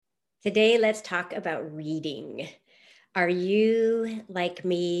Today, let's talk about reading. Are you like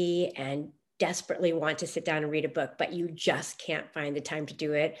me and desperately want to sit down and read a book, but you just can't find the time to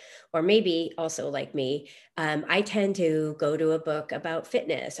do it? Or maybe also like me, I tend to go to a book about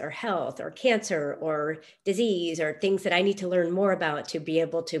fitness or health or cancer or disease or things that I need to learn more about to be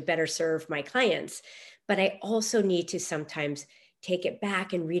able to better serve my clients. But I also need to sometimes take it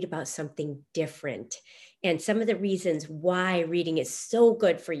back and read about something different. And some of the reasons why reading is so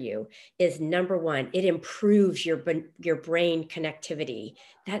good for you is number one, it improves your brain connectivity.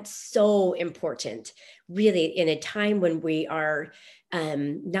 That's so important, really, in a time when we are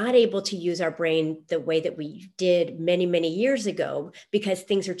not able to use our brain the way that we did many, many years ago because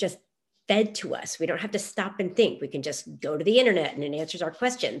things are just fed to us. We don't have to stop and think. We can just go to the internet and it answers our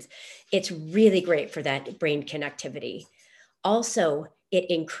questions. It's really great for that brain connectivity. Also,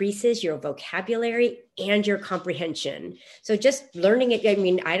 it increases your vocabulary and your comprehension. So just learning it, I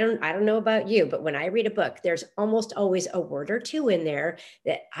mean, I don't know about you, but when I read a book, there's almost always a word or two in there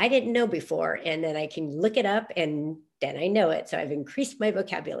that I didn't know before. And then I can look it up and then I know it. So I've increased my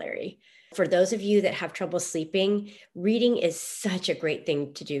vocabulary. For those of you that have trouble sleeping, reading is such a great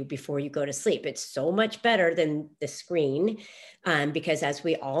thing to do before you go to sleep. It's so much better than the screen because, as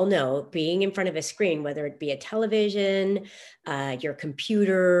we all know, being in front of a screen, whether it be a television, your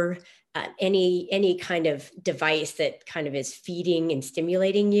computer, any kind of device that kind of is feeding and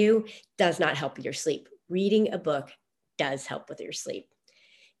stimulating you, does not help your sleep. Reading a book does help with your sleep.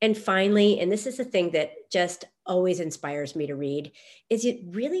 And finally, and this is the thing that just always inspires me to read, is it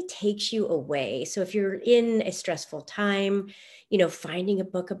really takes you away. So if you're in a stressful time, finding a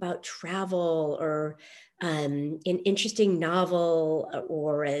book about travel or an interesting novel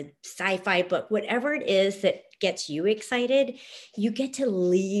or a sci-fi book, whatever it is that gets you excited, you get to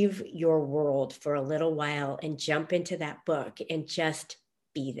leave your world for a little while and jump into that book and just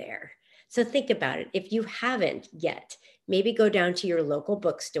be there. So think about it. If you haven't yet, maybe go down to your local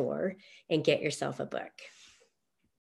bookstore and get yourself a book.